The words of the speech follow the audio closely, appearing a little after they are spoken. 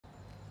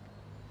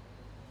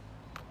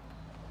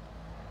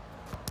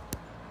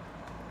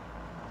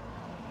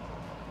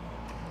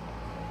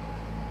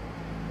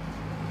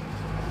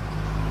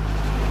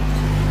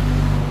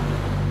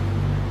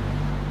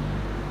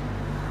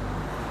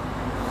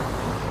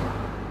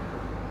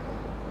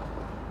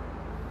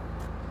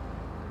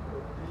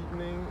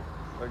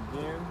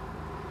again.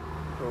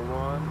 So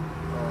one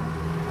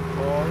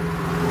hall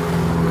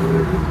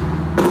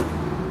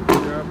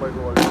here by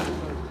the Holy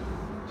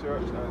Innocents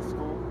Church and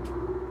School.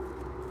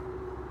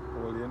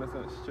 Holy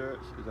Innocents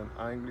Church is an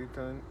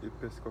Anglican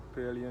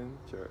Episcopalian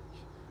church,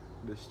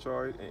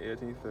 destroyed in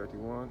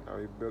 1831 and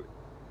rebuilt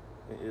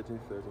in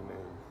 1839.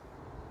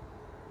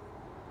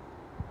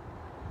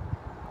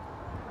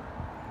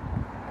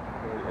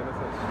 Holy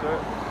Innocents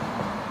Church.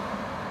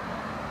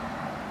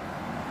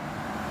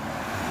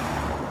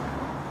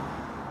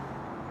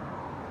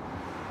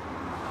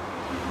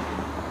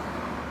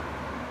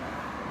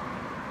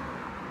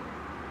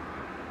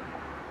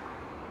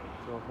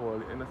 So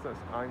Holy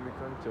Innocents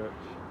Anglican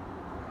Church.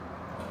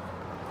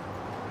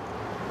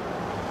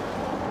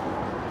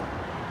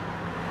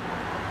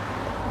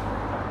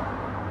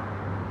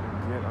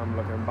 Again, I'm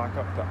looking back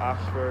up to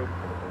Ayshford.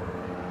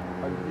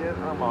 Again,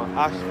 I'm on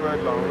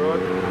Ayshford Long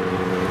Road.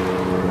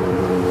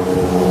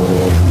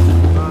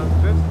 And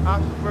this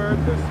Ayshford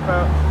is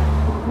spelled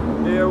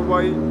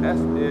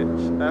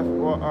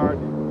Ayshford.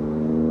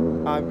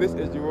 And this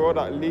is the road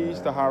that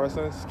leads to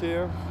Harrison's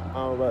Cave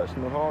and West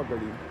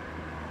Mahogany.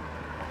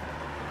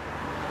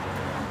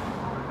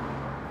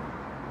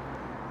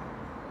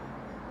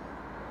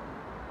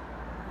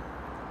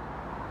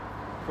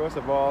 First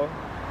of all,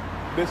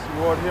 this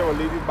road here will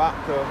lead you back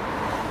to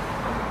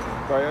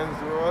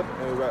Brian's Road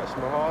in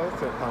Wexham Hall,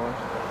 St. Thomas,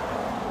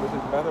 which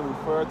is better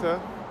referred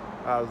to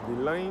as the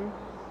line.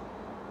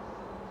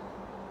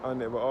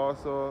 And it will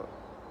also,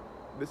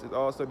 this is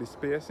also the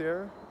space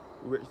here,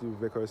 which the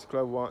Vicar's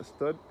Club once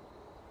stood.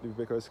 The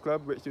Vicar's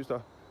Club, which used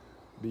to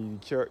be the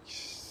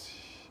church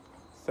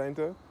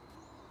centre,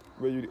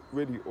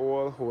 where the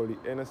old Holy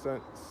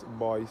Innocents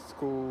Boys'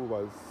 School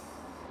was.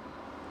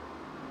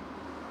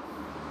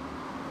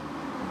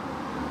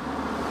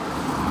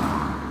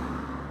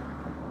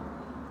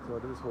 So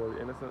this is Holy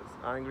Innocents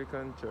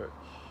Anglican Church.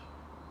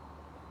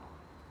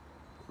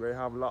 We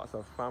have lots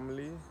of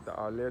family that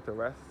are laid to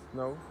rest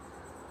now.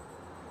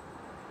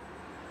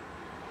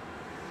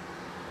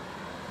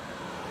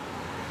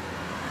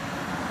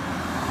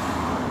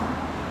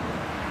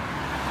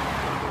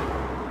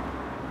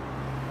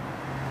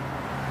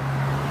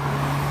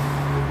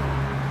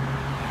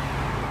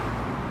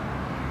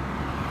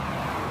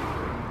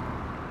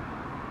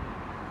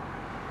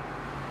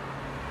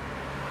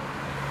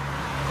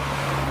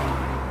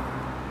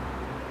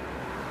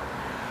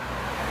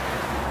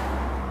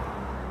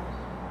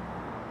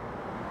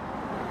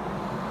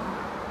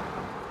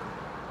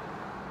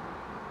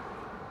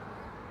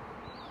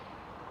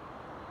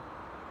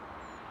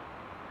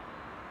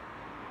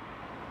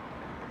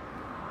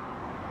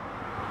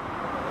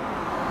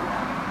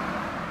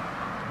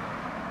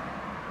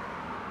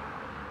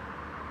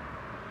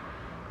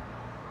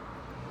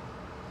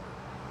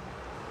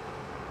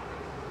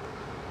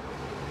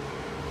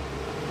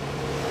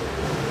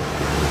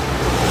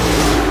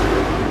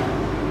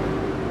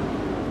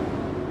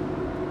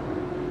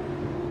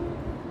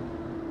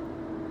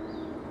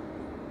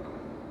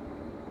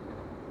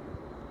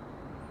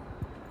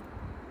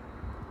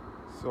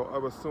 So I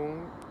will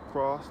soon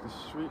cross the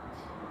street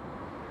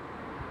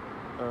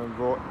and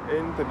go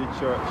into the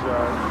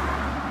churchyard,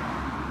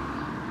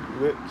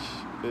 which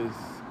is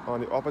on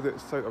the opposite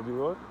side of the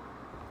road.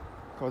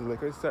 Because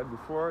like I said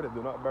before, they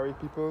do not bury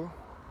people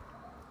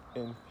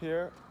in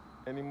here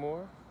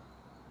anymore,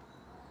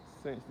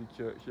 since the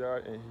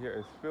churchyard in here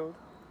is filled.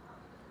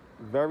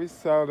 Very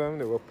seldom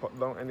they will put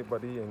down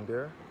anybody in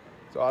there.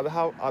 So as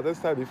I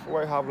said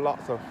before, I have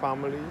lots of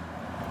family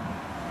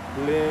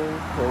laying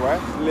to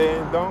rest,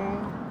 laying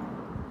down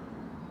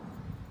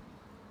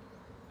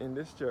in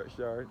this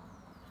churchyard.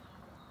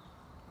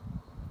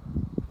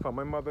 From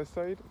my mother's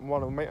side,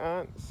 one of my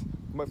aunts,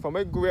 from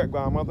my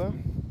great-grandmother,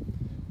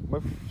 my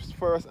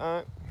first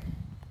aunt,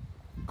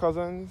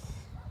 cousins,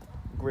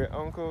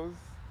 great-uncles,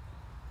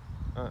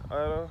 and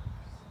others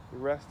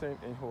resting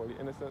in Holy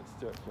Innocents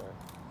Churchyard.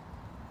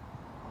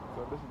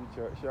 So this is the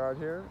churchyard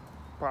here,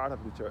 part of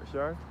the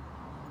churchyard.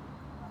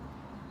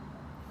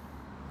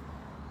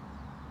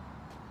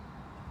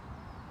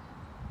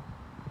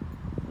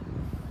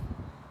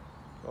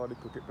 Or the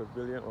cricket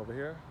pavilion over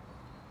here.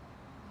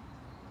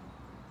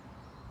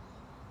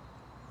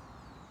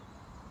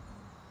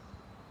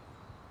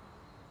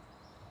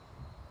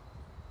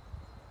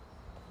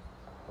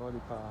 Or the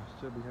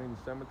pasture behind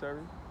the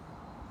cemetery.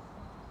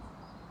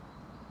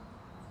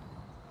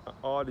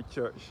 Or the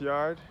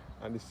churchyard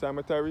and the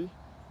cemetery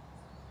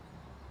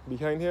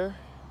behind here.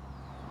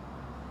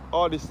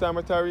 Or the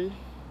cemetery.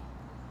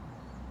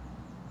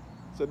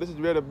 So this is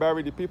where they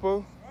bury the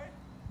people.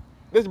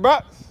 This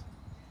brats.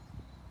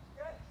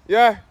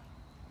 Yeah.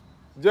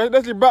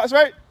 That's the brats,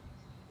 right?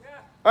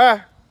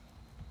 Yeah.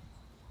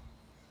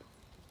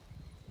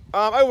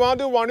 I want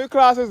to do one new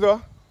classes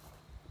though.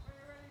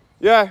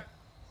 Yeah.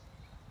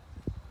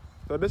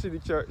 So this is the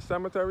church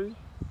cemetery.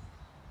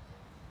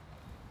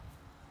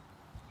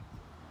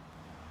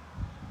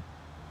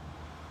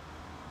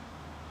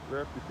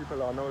 Where the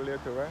people are now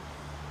laid to rest.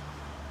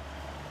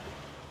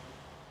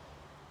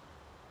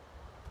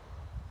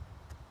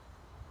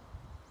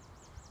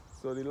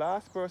 So the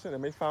last person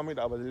in my family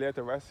that was laid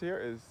to rest here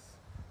is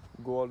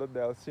Golda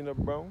Delcina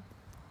Brown,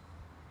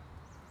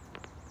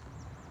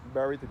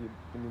 buried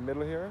in the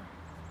middle here.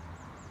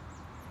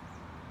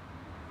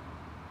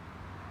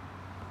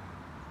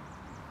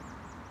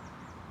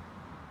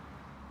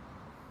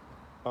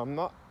 I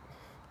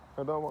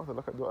don't want to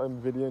look at the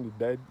video in the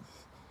dead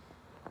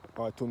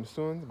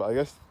tombstones, but I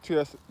guess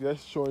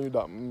just showing you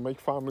that my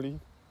family,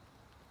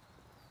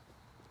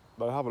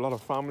 that I have a lot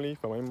of family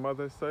from my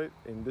mother's side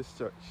in this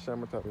church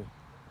cemetery.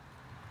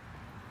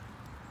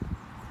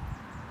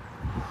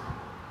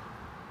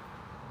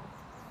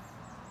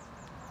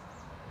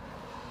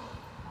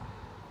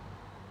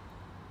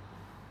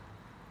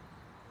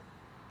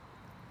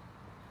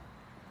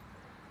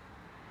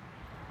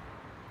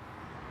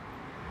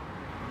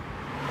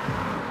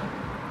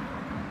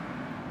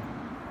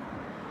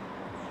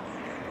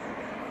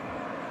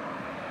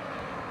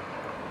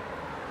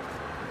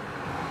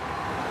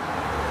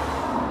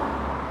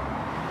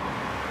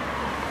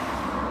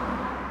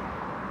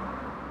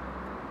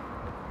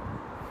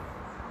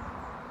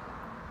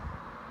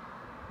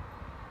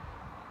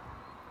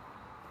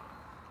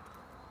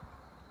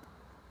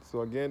 So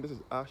again, this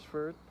is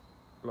Ayshford,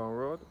 Long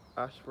Road,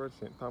 Ayshford,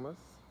 St. Thomas.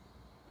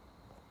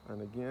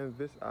 And again,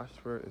 this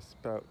Ayshford is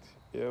spelled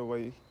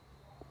A-Y-S-H-F-O-R-D.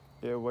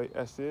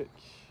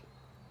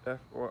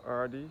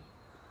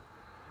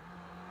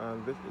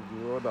 And this is the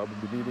road that will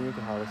be leading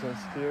into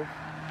Harrison's Cave.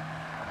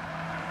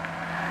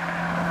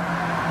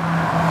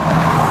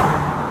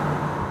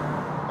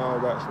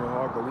 Richmond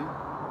Hall Gully,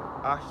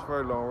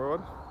 Ayshford, Long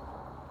Road.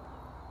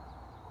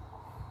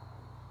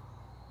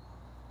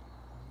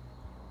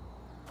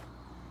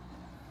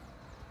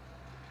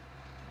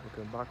 We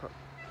can back up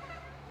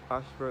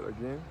Ayshford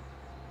again.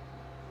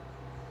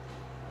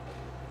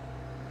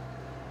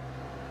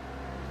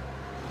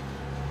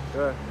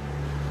 Yeah.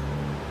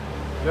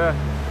 Yeah.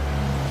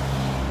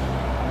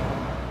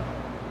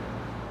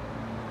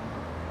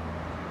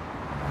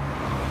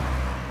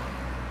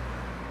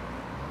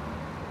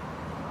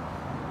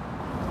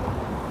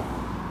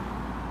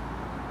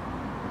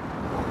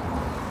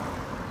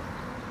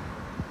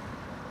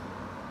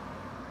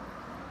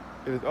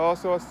 It is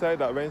also said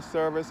that when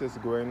service is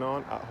going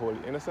on at Holy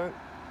Innocent,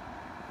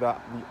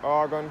 that the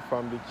organ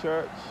from the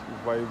church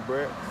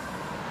vibrates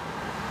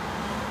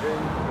in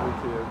the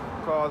cave,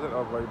 causing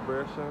a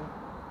vibration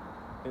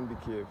in the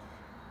cave.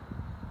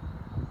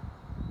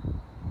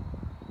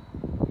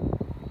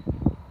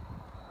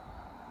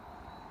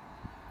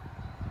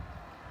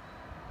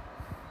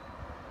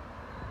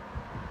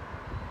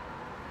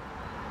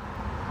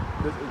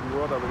 This is the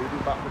road that will lead you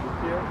back to the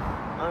cave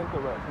and to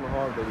Richmond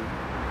Hall Gully.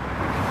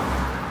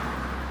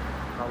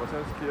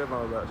 Harrison's Cave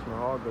and Richmond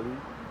Hall Gully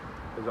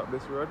is up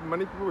this road.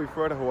 Many people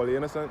refer to Holy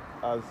Innocent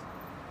as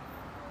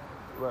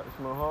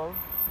Richmond Hall.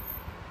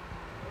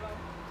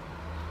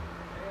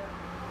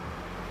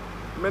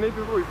 Many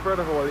people refer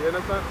to Holy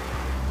Innocent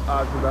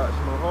as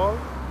Richmond Hall,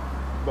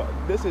 but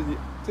this is the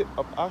tip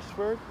of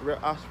Ayshford, where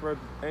Ayshford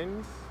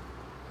ends.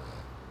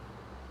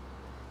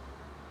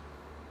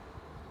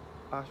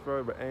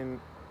 Ayshford will end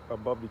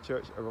above the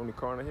church around the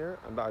corner here,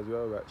 and that is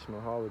where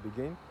Richmond Hall will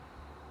begin.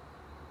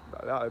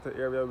 That little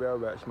area where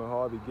Richmond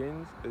Hall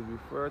begins is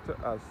referred to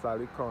as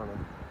Sally Corner.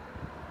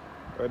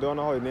 I don't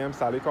know how the name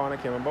Sally Corner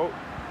came about,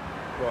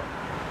 but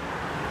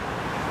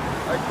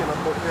I came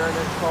about here and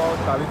it's called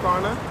Sally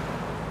Corner.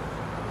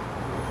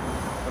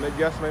 And I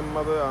guess my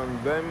mother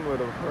and them would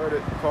have heard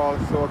it called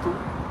so too.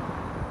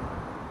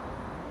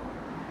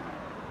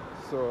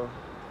 So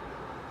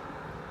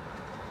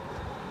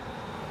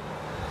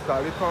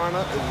Sally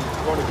Corner is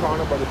on the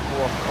corner by the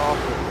post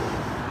office.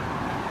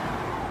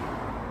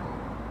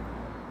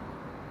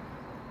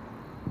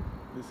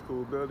 The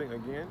school building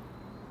again.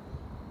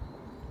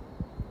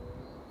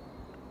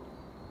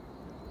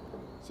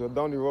 So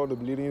down the road will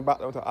be leading back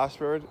down to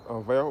Ayshford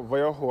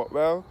via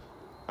Hopewell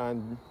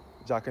and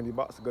Jack in the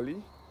Box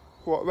Gully.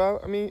 Hopewell,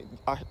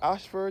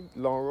 Ayshford,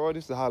 Long Road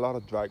used to have a lot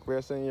of drag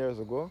racing years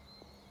ago.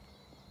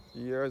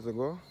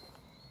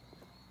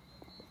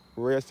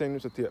 Racing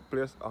used to take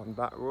place on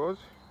that road.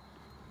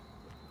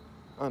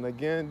 And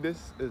again,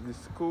 this is the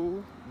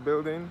school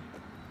building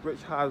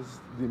which has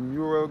the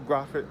mural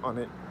graphic on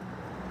it,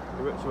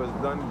 which was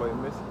done by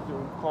Miss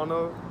June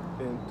Connell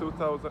in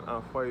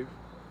 2005,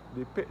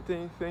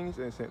 depicting things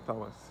in St.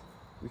 Thomas.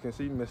 You can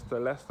see Mr.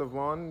 Lester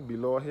Vaughan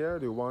below here,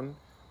 the one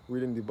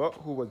reading the book,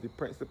 who was the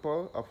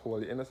principal of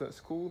Holy Innocent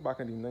School back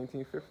in the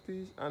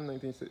 1950s and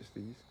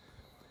 1960s,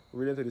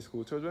 reading to the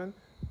school children.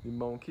 The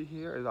monkey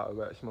here is at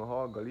Richmond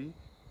Hall Gully.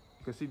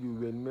 You can see the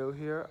windmill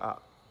here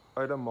at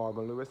either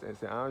Morgan Lewis in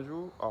St.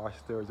 Andrew or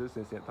Sturgis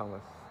in St.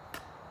 Thomas.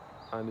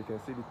 And you can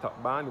see the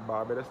top band, the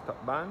Barbados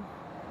top band.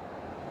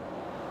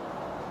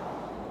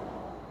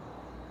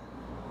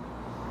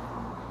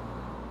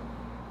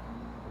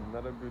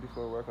 Another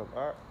beautiful work of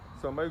art.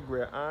 So my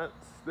great aunts,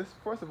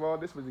 first of all,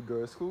 this was the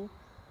girls' school,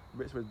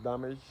 which was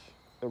damaged.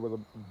 It was a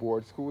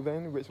board school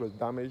then, which was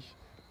damaged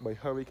by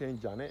Hurricane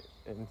Janet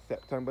in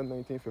September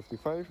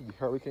 1955, the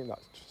hurricane that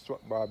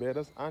struck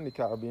Barbados and the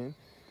Caribbean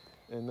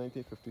in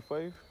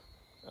 1955.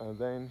 And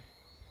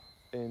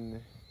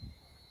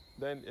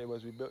then it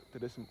was rebuilt to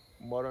this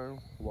modern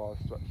wall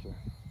structure.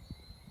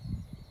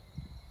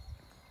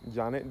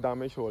 Janet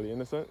damaged Holy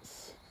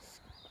Innocents.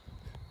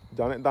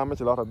 Janet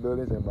damaged a lot of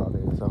buildings in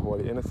Barbados, and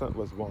Holy Innocent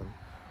was one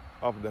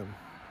of them.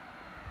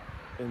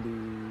 In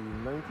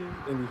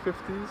the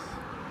 50s,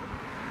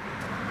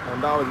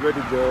 and that was where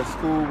the girls'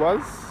 school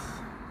was.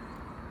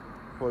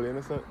 Holy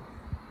Innocent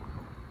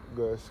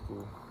Girls'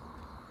 School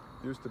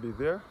used to be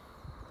there.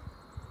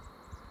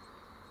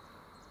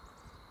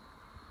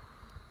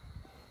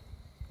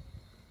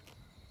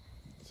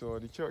 So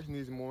the church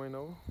needs more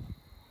now.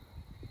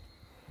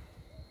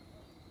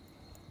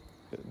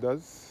 It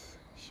does,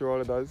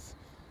 surely does.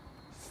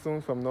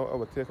 Soon from now, I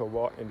will take a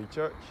walk in the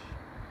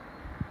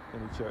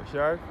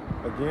churchyard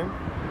again.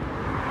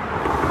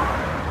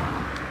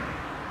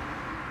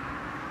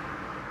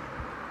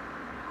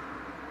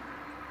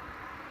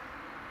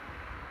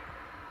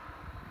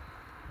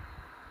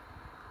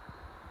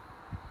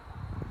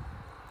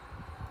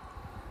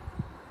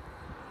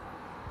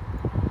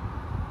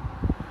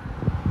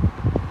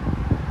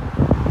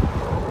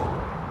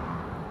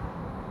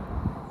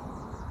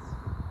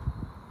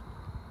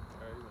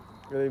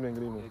 Good evening,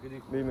 good evening. Yeah, good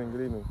evening. Good evening,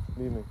 good evening,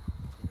 good evening.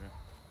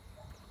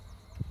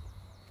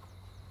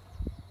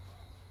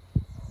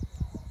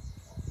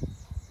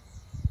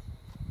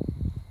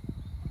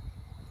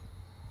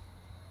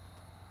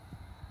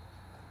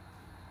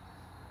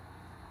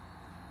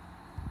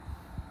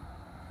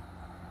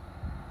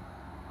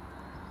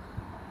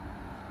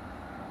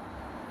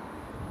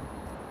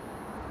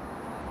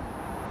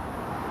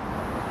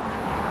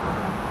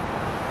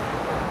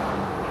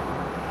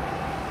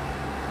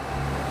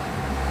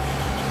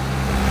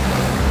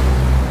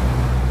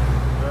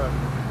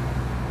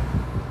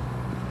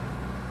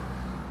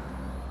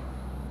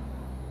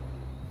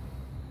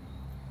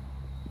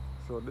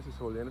 So this is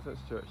Holy Innocents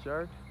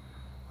Churchyard.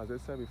 As I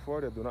said before,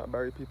 they do not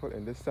bury people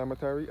in this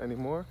cemetery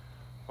anymore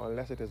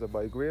unless it is a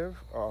by grave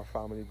or a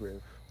family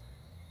grave.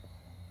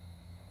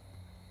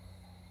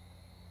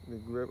 The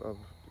grave of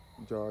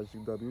George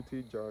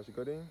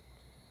Gooding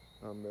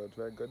and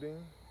Mildred Gooding,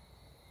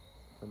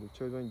 and the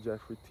children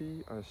Jeffrey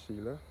T. and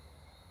Sheila.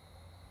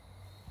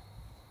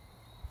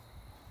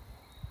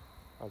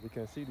 As you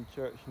can see, the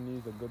church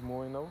needs a good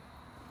mowing now.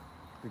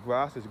 The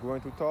grass is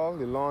growing too tall,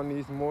 the lawn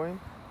needs mowing.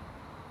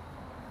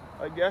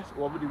 I guess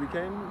over the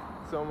weekend,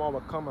 someone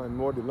will come and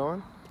mow the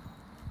lawn.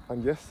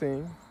 I'm just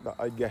saying that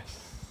I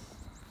guess.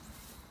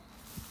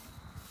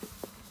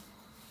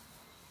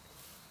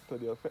 To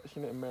the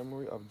affectionate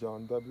memory of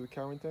John W.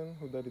 Carrington,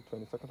 who died the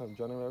 22nd of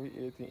January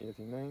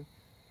 1889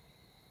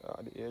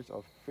 at the age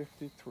of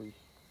 53.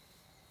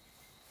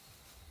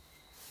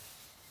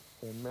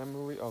 In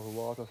memory of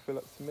Walter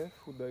Philip Smith,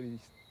 who died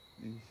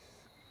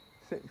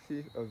the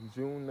 60th of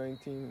June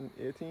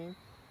 1918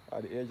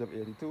 at the age of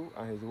 82,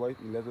 and his wife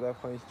Elizabeth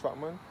Hines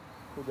Chapman,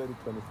 who died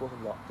the 24th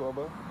of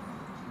October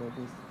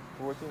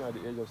 1914 at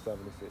the age of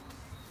 76.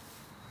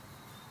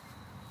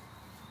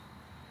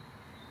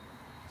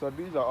 So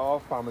these are all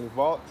family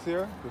vaults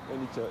here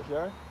within the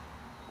churchyard.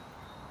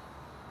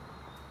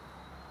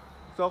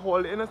 So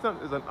Holy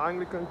Innocent is an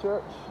Anglican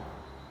church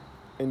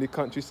in the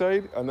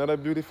countryside, another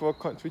beautiful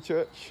country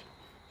church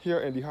here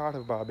in the heart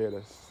of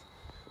Barbados.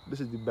 This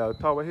is the bell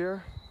tower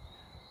here,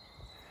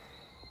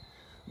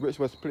 which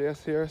was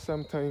placed here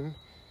sometime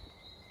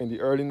in the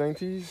early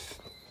 90s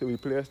to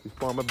replace the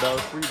former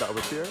belfry that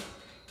was here.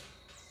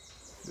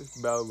 This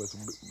bell was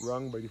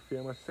rung by the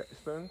famous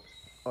sexton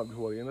of the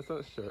Holy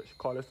Innocents Church,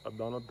 Collis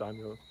O'Donnell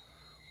Daniel,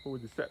 who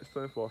was the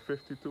sexton for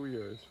 52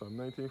 years, from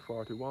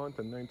 1941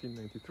 to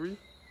 1993.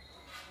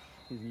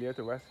 He's laid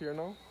to rest here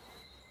now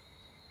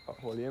at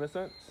Holy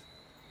Innocents.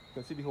 You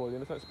can see the Holy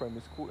Innocents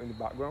Primary School in the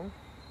background.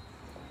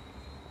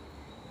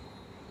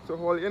 So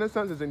Holy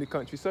Innocents is in the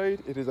countryside.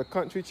 It is a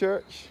country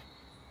church,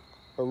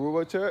 a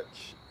rural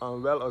church,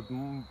 and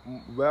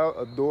well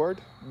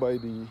adored by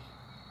the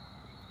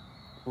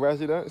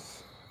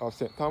residents of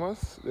St.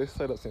 Thomas, this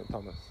side of St.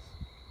 Thomas.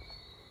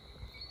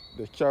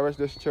 They cherish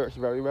this church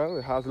very well.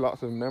 It has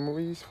lots of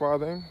memories for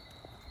them.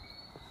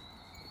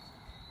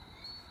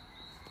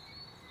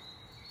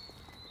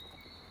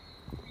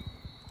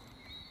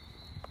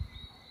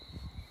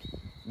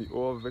 The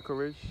old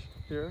vicarage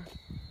here,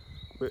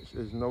 which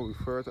is now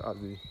referred to as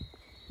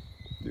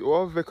the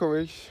old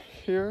vicarage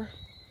here,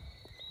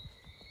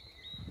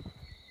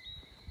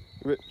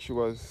 which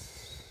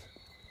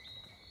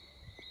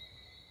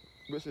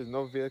is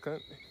now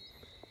vacant.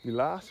 The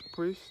last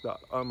priest that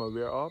I'm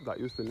aware of that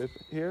used to live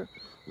here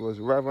was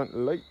Reverend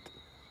Light,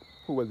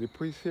 who was the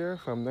priest here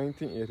from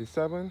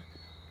 1987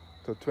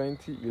 to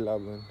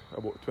 2011,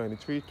 about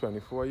 23,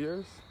 24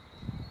 years.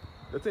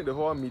 I think the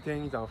whole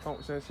meetings and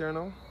functions here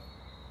now,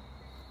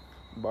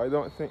 but I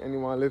don't think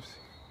anyone lives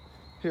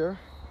here.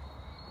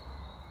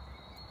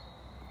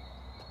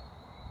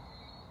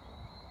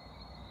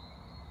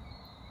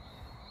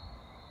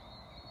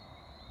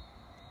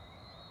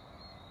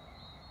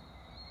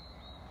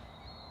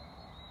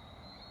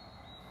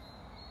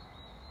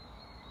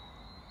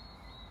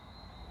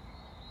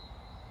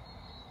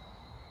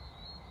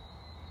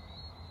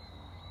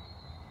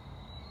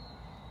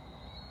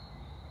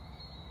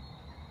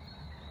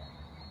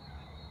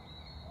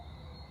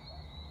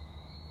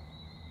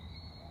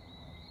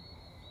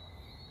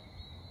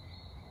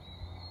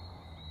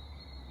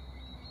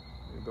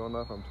 don't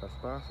know if I'm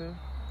trespassing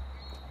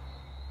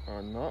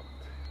or not,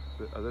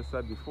 as I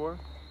said before,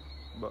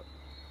 but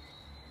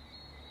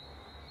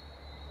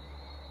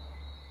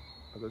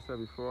as I said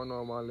before,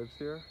 no one lives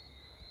here.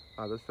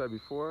 As I said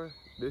before,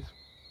 this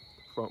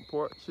front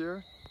porch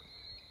here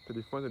to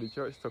the front of the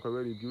church took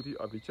away the beauty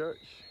of the church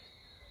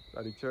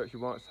that the church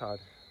once had.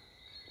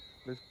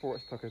 This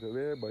porch took it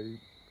away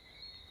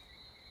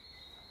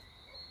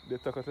they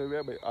took it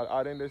away by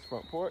adding this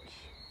front porch.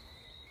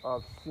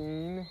 I've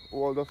seen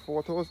all the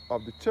photos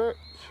of the church,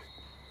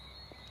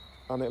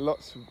 and it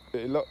looked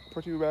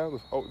pretty well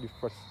without the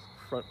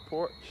front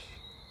porch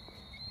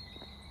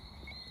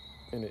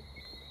in it.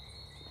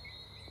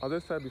 As I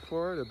said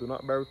before, they do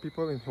not bury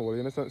people in Holy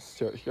Innocents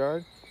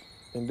churchyard,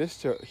 in this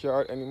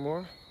churchyard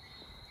anymore,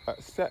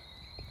 except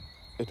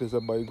it is a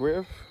boy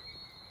grave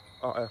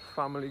or a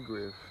family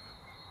grave.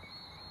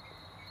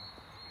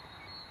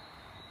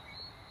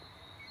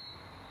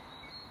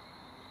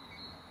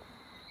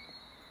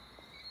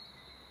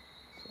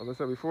 So, as I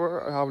said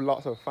before, I have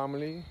lots of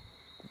family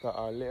that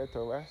are laid to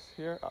rest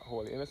here at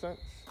Holy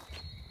Innocents,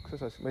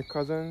 such as my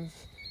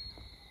cousins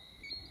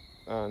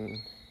and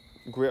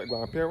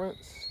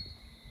great-grandparents.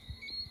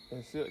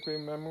 In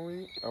sacred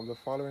memory of the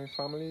following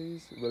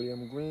families: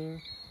 William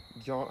Green,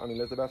 John and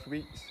Elizabeth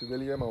Weeks,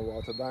 William and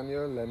Walter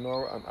Daniel,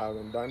 Lenore and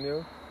Alvin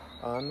Daniel,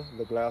 and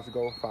the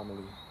Glasgow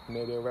family.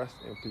 May they rest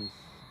in peace.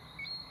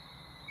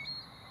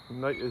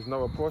 Night is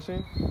now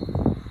approaching.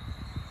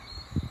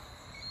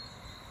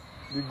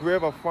 The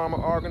grave of former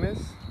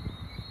organist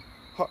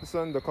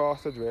Hudson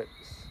DeCosta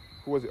Drakes,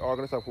 who was the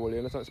organist of Holy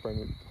Innocents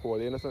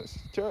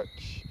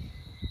Church,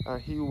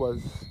 and he was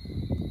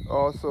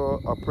also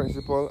a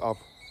principal of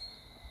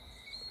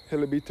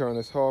Hillaby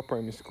Turner's Hall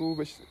Primary School,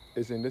 which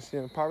is in the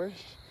same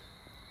parish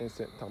in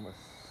St. Thomas.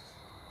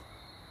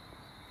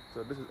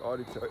 So this is all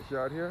the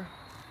churchyard here,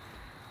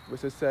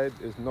 which is said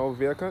is no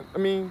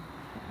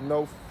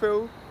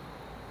fill,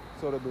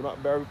 so they do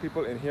not bury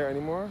people in here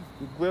anymore.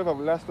 The grave of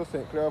Lester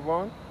St. Clair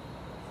Vaughan,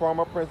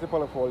 former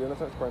principal of Holy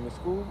Innocents Primary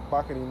School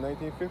back in the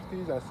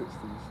 1950s and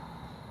 60s.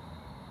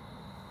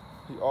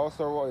 He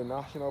also wrote the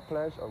National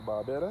Pledge of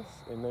Barbados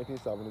in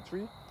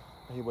 1973.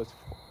 He was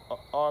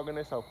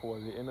organist of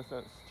Holy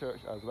Innocents Church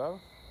as well.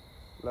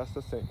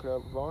 Lester St. Clair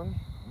Vaughan,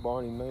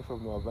 born in 9th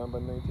of November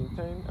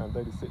 1910 and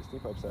died the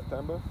 16th of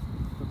September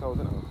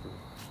 2003.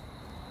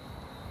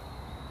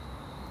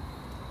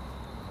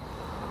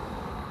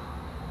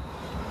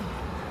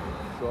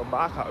 So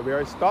back at where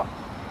I stopped.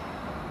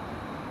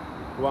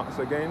 Once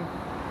again,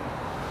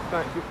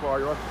 thank you for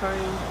your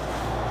time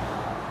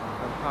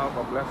and have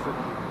a blessed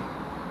evening.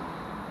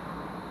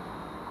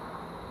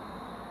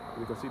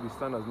 You can see the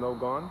sun has now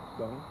gone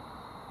down.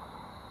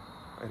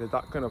 It is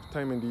that kind of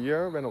time in the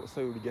year when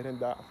outside will be getting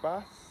dark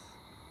fast.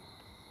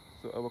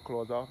 So I will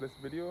close off this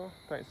video.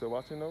 Thanks for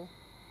watching now.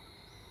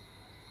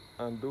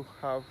 And do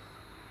have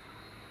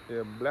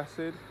a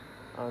blessed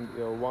and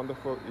a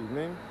wonderful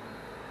evening.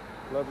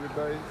 Love you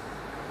guys.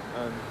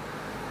 And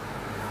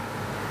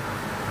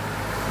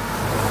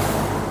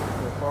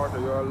look forward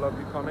to your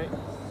lovely comments.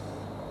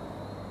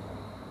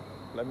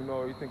 Let me know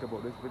what you think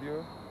about this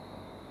video.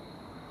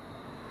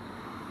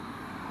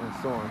 And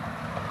so on.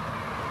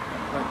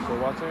 Thanks for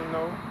watching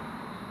now,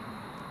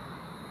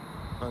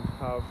 and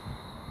have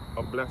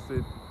a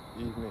blessed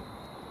evening.